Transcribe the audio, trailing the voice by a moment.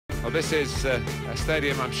Well, this is a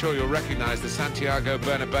stadium I'm sure you'll recognise, the Santiago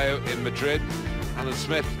Bernabeu in Madrid. Alan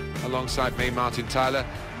Smith alongside me, Martin Tyler,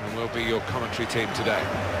 and we'll be your commentary team today.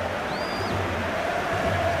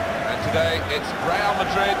 And today it's Real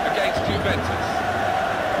Madrid against Juventus.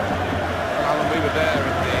 Alan, we were there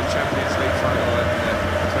in the Champions League final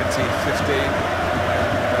in 2015.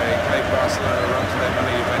 They gave Barcelona a run for their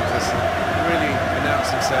money. Juventus really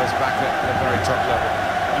announced themselves back at the very top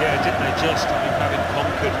level. Yeah, didn't they just? I mean, having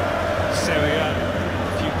conquered Serie A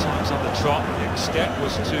a few times on the trot, the next step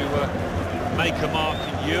was to make a mark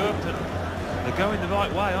in Europe, and they're going the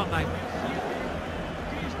right way, aren't they?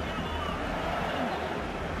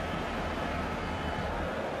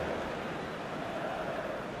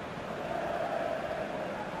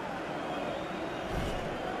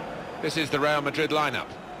 This is the Real Madrid lineup.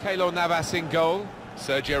 Keylor Navas in goal.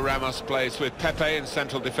 Sergio Ramos plays with Pepe in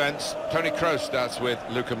central defence. Toni Kroos starts with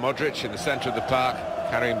Luka Modric in the centre of the park.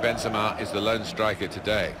 Karim Benzema is the lone striker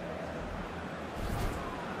today.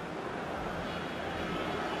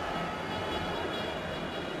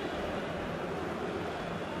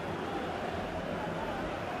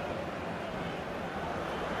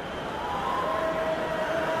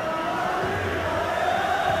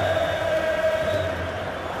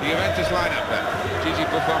 The Juventus lineup then. Gigi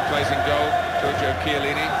Buffon plays in goal. Giorgio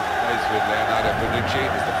Chiellini plays with Leonardo Bonucci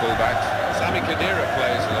as the fullbacks. Sami Khedira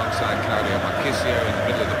plays alongside Claudio Marchisio in the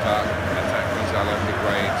middle of the park. In attack, Gonzalo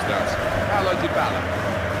Higuain starts. Paulo Dybala.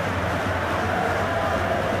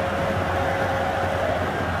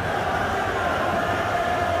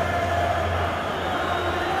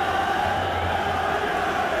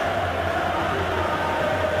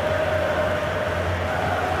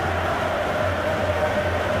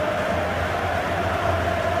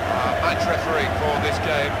 Referee for this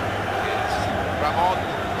game is Ramon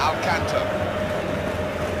Alcanto.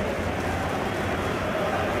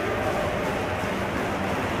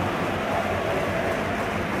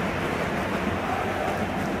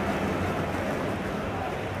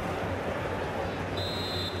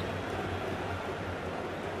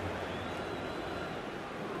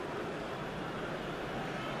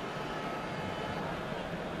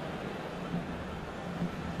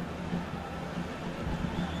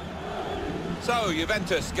 So,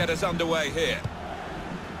 Juventus get us underway here.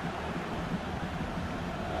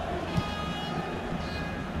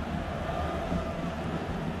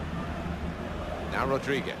 Now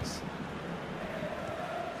Rodriguez.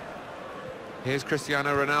 Here's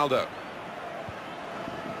Cristiano Ronaldo.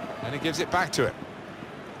 And he gives it back to him.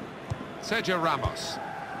 Sergio Ramos.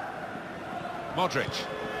 Modric.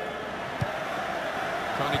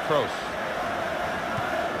 Toni Kroos.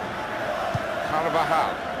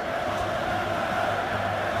 Carvajal.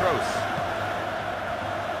 Kroos.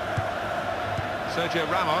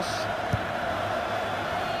 Sergio Ramos.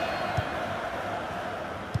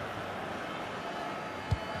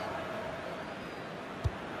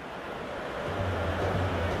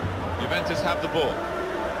 Juventus have the ball.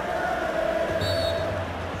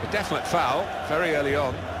 A definite foul very early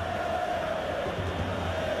on.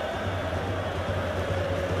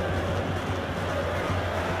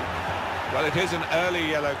 Well, it is an early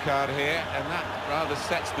yellow card here, and that rather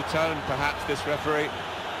sets the tone, perhaps, this referee.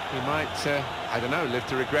 He might, I don't know, live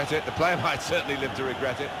to regret it. The player might certainly live to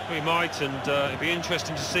regret it. He might, and it'd be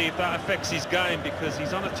interesting to see if that affects his game, because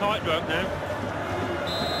he's on a tightrope now.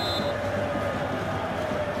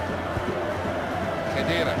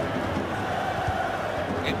 Khedira.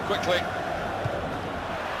 In quickly.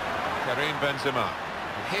 Karim Benzema.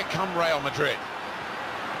 And here come Real Madrid.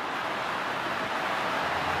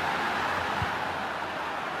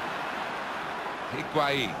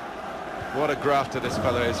 Higuain. What a grafter this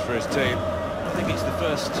fellow is for his team. I think it's the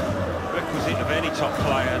first requisite of any top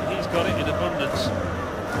player, and he's got it in abundance.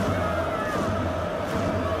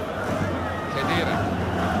 Khedira.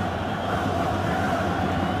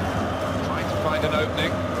 Trying to find an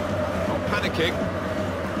opening. Not panicking.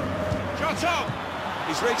 Shot on!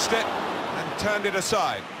 He's reached it and turned it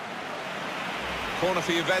aside. Corner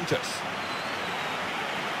for Juventus.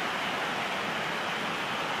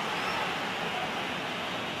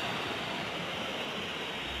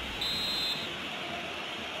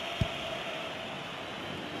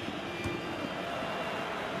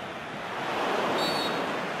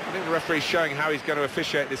 I think the referee's showing how he's going to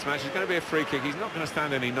officiate this match. It's going to be a free kick. He's not going to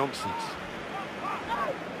stand any nonsense.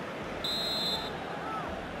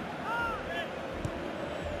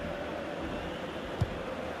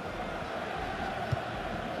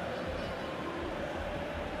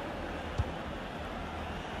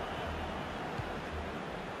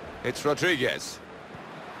 It's Rodriguez.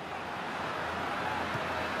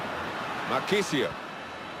 Marchisio.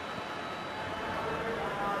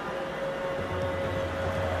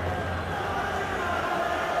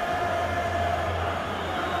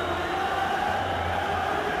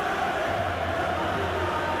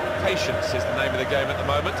 patience is the name of the game at the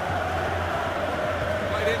moment.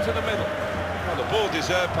 Played into the middle. Well, the ball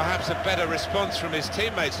deserved perhaps a better response from his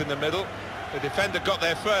teammates in the middle. The defender got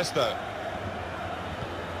there first, though.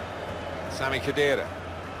 Sami Khedira.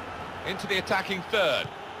 Into the attacking third.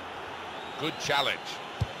 Good challenge.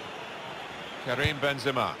 Karim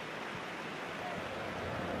Benzema.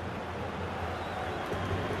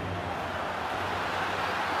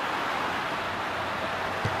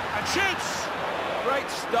 And shoots! Great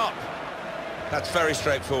stop. That's very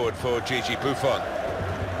straightforward for Gigi Buffon.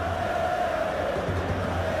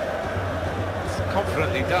 It's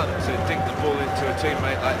confidently done to dink the ball into a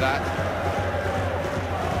teammate like that.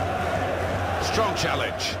 Strong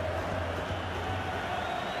challenge.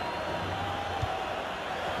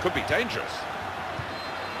 Could be dangerous.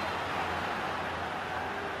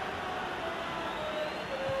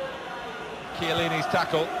 Chiellini's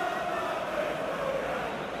tackle.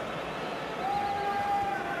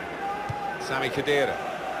 Sami Khedira.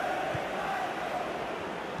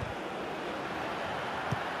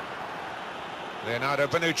 Leonardo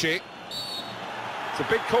Bonucci. It's a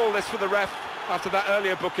big call, this, for the ref after that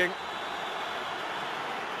earlier booking.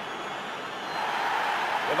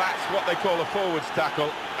 Well, that's what they call a forwards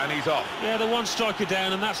tackle, and he's off. Yeah, the one striker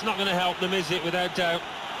down, and that's not going to help them, is it, without doubt?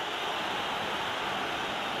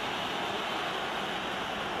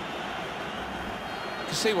 You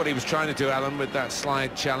can see what he was trying to do, Alan, with that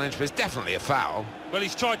slide challenge, but it's definitely a foul. Well,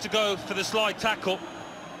 he's tried to go for the slide tackle,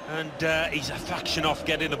 and he's a fraction off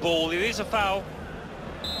getting the ball. It is a foul.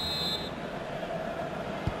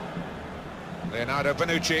 Leonardo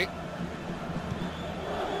Bonucci.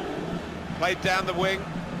 Played down the wing,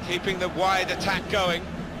 keeping the wide attack going.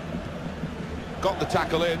 Got the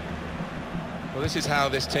tackle in. Well, this is how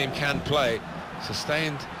this team can play.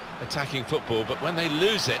 Sustained attacking football, but when they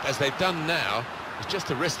lose it, as they've done now, it's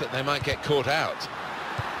just a risk that they might get caught out.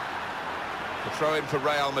 The throw in for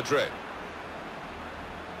Real Madrid.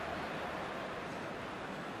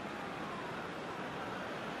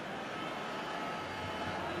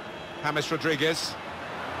 James Rodriguez.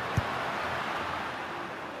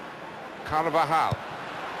 Carvajal.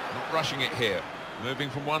 Not rushing it here. Moving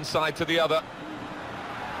from one side to the other.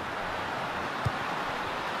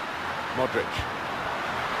 Modric.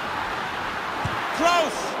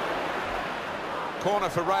 Close! Corner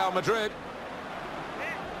for Real Madrid.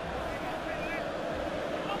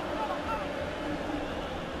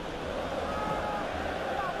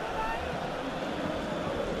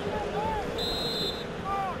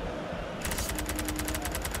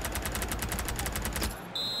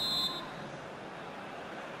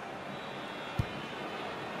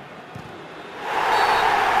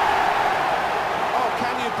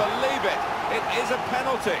 Believe it, it is a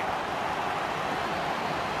penalty.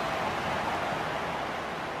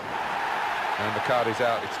 And the card is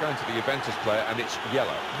out. It's going to the Juventus player, and it's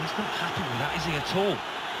yellow. He's not happy with that, is he, at all?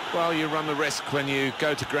 Well, you run the risk when you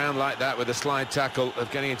go to ground like that with a slide tackle of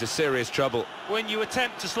getting into serious trouble. When you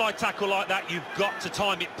attempt to slide tackle like that, you've got to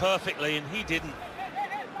time it perfectly, and he didn't.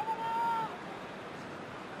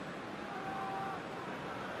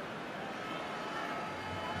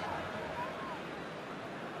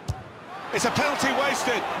 It's a penalty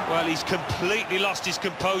wasted. Well, he's completely lost his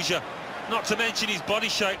composure, not to mention his body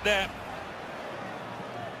shape there.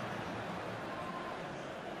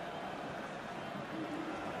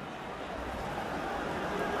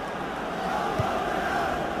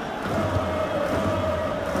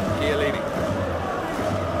 Chiellini.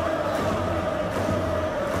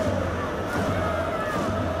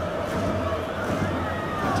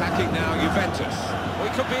 Attacking now, Juventus. We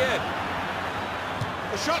could be in.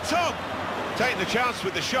 The shot's on. Taking the chance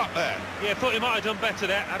with the shot there. Yeah, thought he might have done better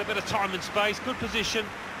there. Had a bit of time and space, good position.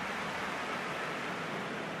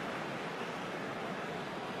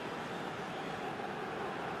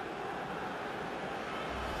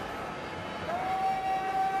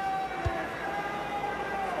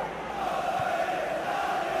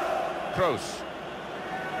 Kroos.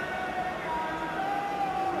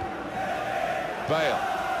 Bale.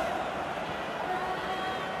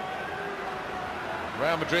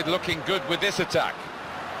 Real Madrid looking good with this attack.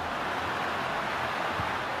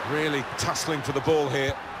 Really tussling for the ball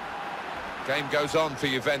here. Game goes on for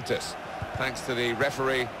Juventus, thanks to the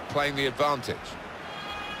referee playing the advantage.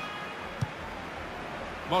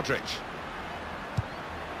 Modric.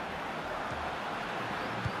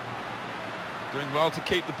 Doing well to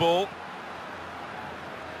keep the ball.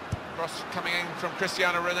 Cross coming in from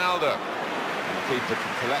Cristiano Ronaldo. The keeper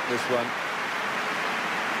can collect this one.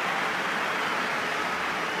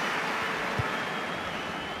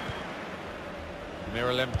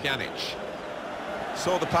 Miralem Pjanic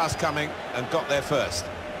saw the pass coming and got there first.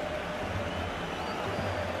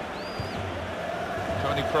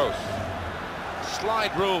 Toni Kroos.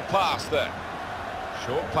 Slide rule pass there.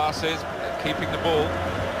 Short passes, keeping the ball.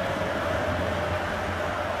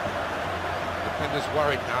 Defenders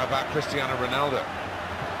worried now about Cristiano Ronaldo.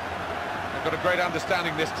 They've got a great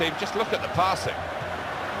understanding, this team. Just look at the passing.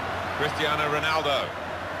 Cristiano Ronaldo.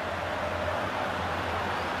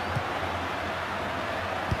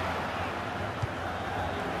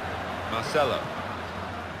 Marcelo.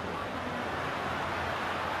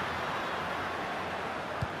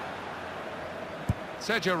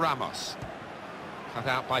 Sergio Ramos. Cut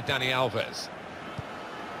out by Dani Alves.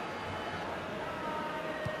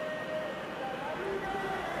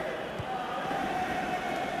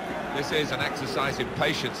 This is an exercise in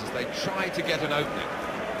patience as they try to get an opening.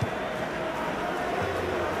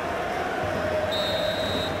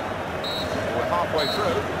 We're halfway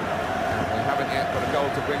through. We haven't yet got a goal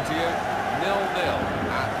to bring to you. 0-0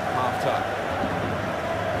 at half-time.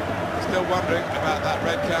 Still wondering about that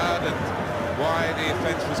red card and why the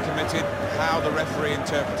offence was committed, how the referee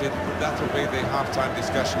interpreted. That'll be the half-time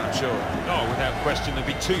discussion, I'm sure. Oh, without question, there'll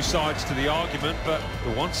be two sides to the argument, but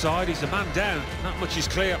the one side is a man down. That much is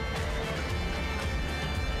clear.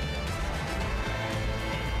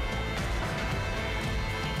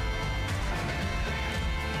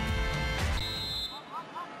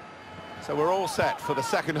 So we're all set for the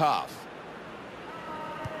second half.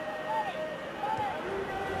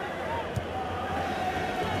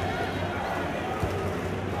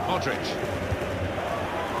 Modric.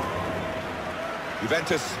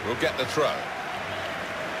 Juventus will get the throw.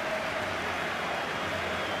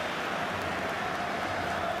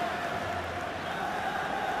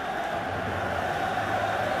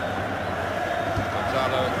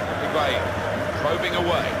 Gonzalo Higuain probing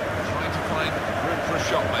away, trying to find room for a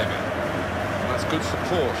shot maybe. And that's good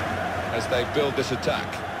support as they build this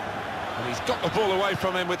attack. And he's got the ball away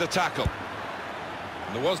from him with the tackle.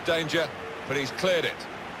 And there was danger, but he's cleared it.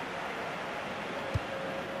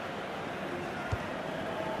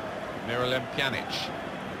 MReal Pjanic.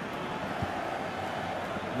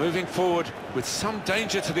 Moving forward with some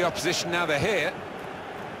danger to the opposition now they're here.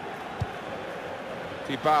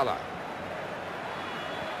 Dybala.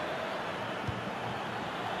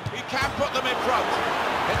 He can put them in front.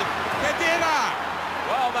 Kedira!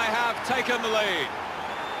 Well, they have taken the lead.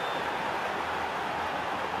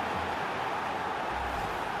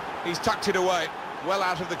 He's tucked it away, well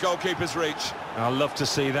out of the goalkeeper's reach. I love to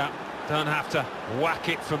see that. Don't have to whack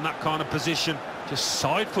it from that kind of position. Just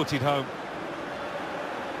side-footed home.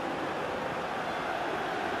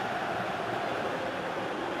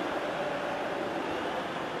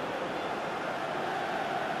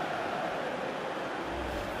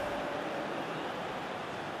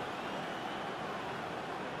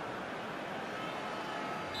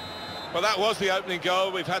 Well, that was the opening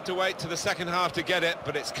goal. We've had to wait to the second half to get it,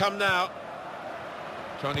 but it's come now.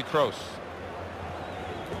 Toni Kroos.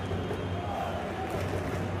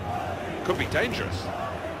 Could be dangerous.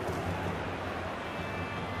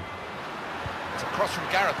 It's a cross from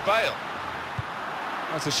Gareth Bale.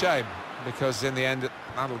 That's a shame, because in the end,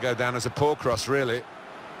 that'll go down as a poor cross, really.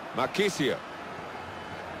 Marquisio.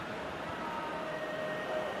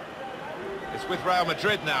 It's with Real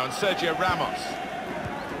Madrid now and Sergio Ramos.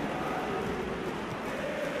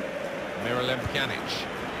 MReal Pjanic.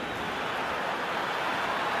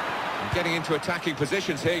 And getting into attacking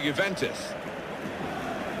positions here, Juventus.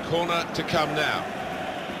 Corner to come now.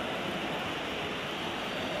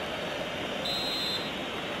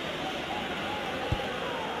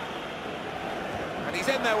 And he's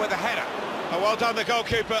in there with a header. Oh, well done, the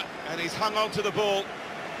goalkeeper, and he's hung on to the ball.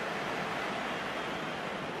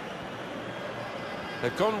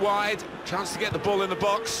 They've gone wide, chance to get the ball in the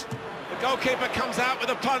box. The goalkeeper comes out with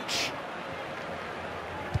a punch.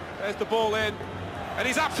 There's the ball in, and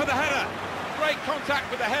he's up for the header. Great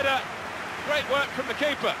contact with the header. Great work from the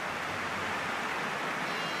keeper.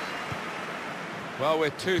 Well, we're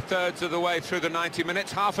two-thirds of the way through the 90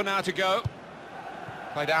 minutes, half an hour to go.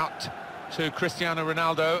 Played out to Cristiano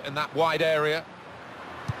Ronaldo in that wide area.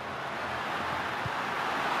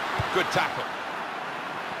 Good tackle.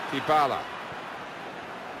 Dybala.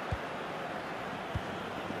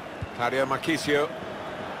 Claudio Marquisio.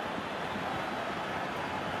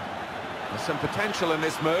 There's some potential in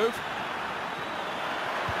this move.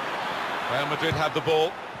 Real Madrid have the ball.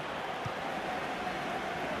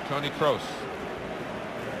 Toni Kroos.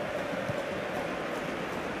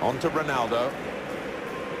 On to Ronaldo.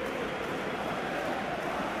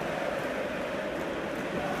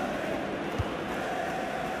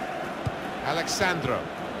 Alexandro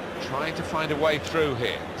trying to find a way through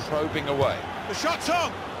here, probing away. The shot's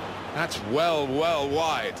on! That's well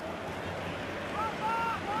wide.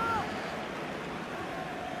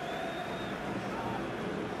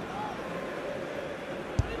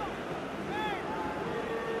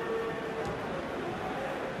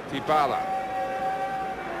 Dybala.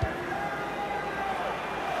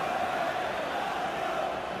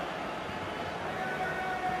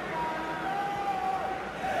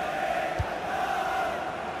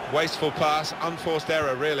 Wasteful pass, unforced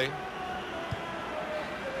error, really.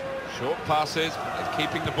 Short passes, but they're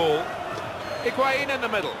keeping the ball. Higuain in the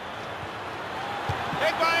middle.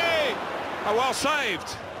 Higuain! Oh, well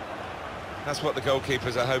saved. That's what the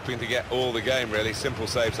goalkeepers are hoping to get all the game, really. Simple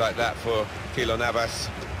saves like that for Keylor Navas.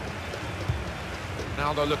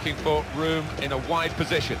 Now they're looking for room in a wide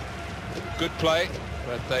position. Good play,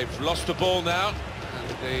 but they've lost the ball now,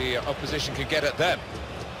 and the opposition can get at them.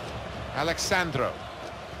 Alexandro.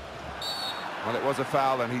 Well, it was a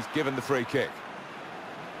foul, and he's given the free kick.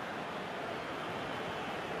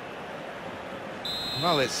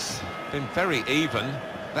 Well, it's been very even.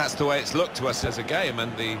 That's the way it's looked to us as a game,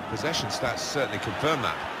 and the possession stats certainly confirm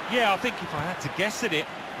that. Yeah, I think if I had to guess at it,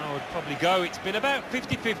 I would probably go. It's been about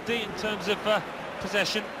 50-50 in terms of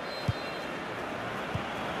possession.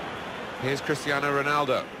 Here's Cristiano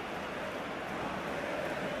Ronaldo.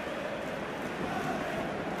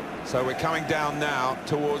 So we're coming down now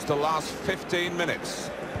towards the last 15 minutes.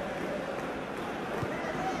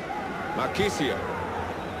 Marchisio.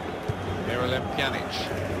 Miralem Pjanic.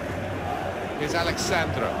 Here's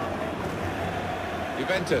Alexandro.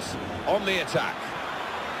 Juventus on the attack.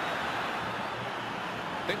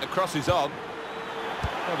 I think the cross is on.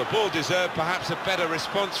 Well, the ball deserved perhaps a better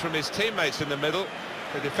response from his teammates in the middle.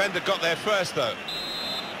 The defender got there first, though.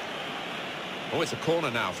 Oh, it's a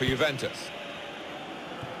corner now for Juventus.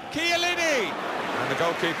 Chiellini! And the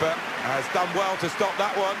goalkeeper has done well to stop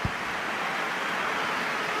that one.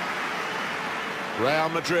 Real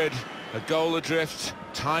Madrid, a goal adrift,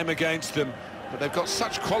 time against them, but they've got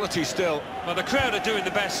such quality still. Well, the crowd are doing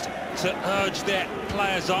the best to urge their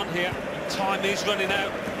players on here. Time is running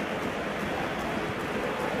out.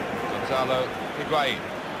 Gonzalo Higuain.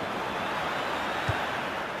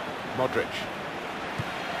 Modric.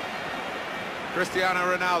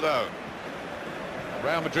 Cristiano Ronaldo.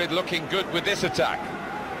 Real Madrid looking good with this attack.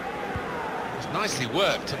 It's nicely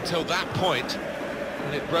worked until that point,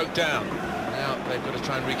 and it broke down. Now they've got to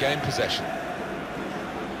try and regain possession.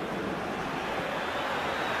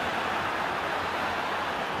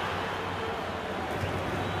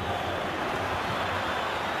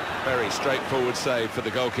 Very straightforward save for the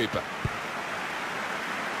goalkeeper.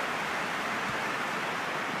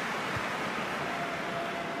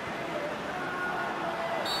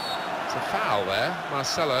 It's a foul there,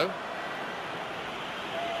 Marcelo.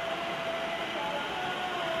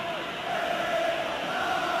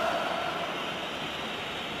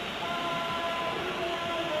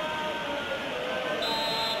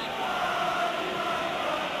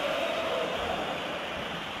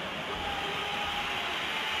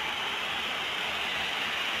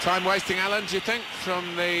 Time wasting, Alan, do you think,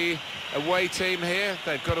 from the away team here?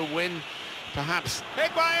 They've got to win, perhaps.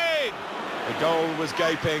 Higuain! The goal was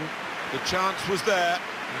gaping, the chance was there,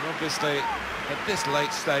 and obviously, at this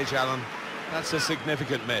late stage, Alan, that's a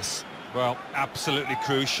significant miss. Well, absolutely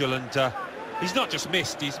crucial, and he's not just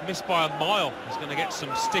missed, he's missed by a mile. He's going to get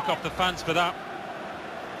some stick off the fans for that.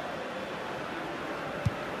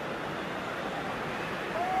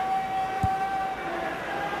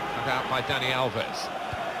 Cut out by Dani Alves.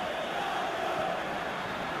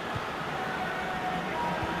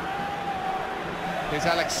 Here's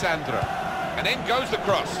Alexandro. And in goes the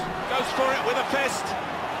cross. Goes for it with a fist.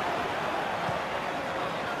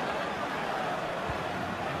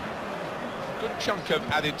 Good chunk of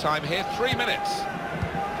added time here, 3 minutes.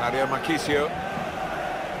 Mario Marchisio.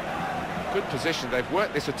 Good position, they've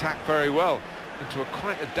worked this attack very well into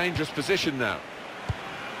quite a dangerous position now.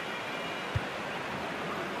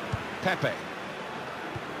 Pepe.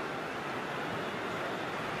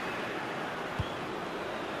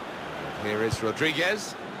 Here is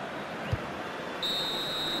Rodriguez.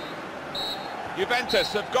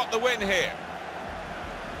 Juventus have got the win here.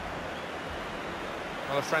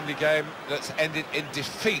 Well, a friendly game that's ended in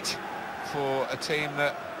defeat for a team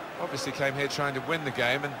that obviously came here trying to win the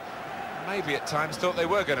game and maybe at times thought they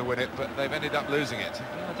were going to win it, but they've ended up losing it.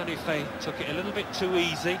 I don't know if they took it a little bit too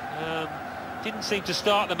easy. Didn't seem to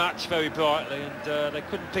start the match very brightly, and they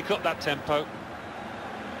couldn't pick up that tempo.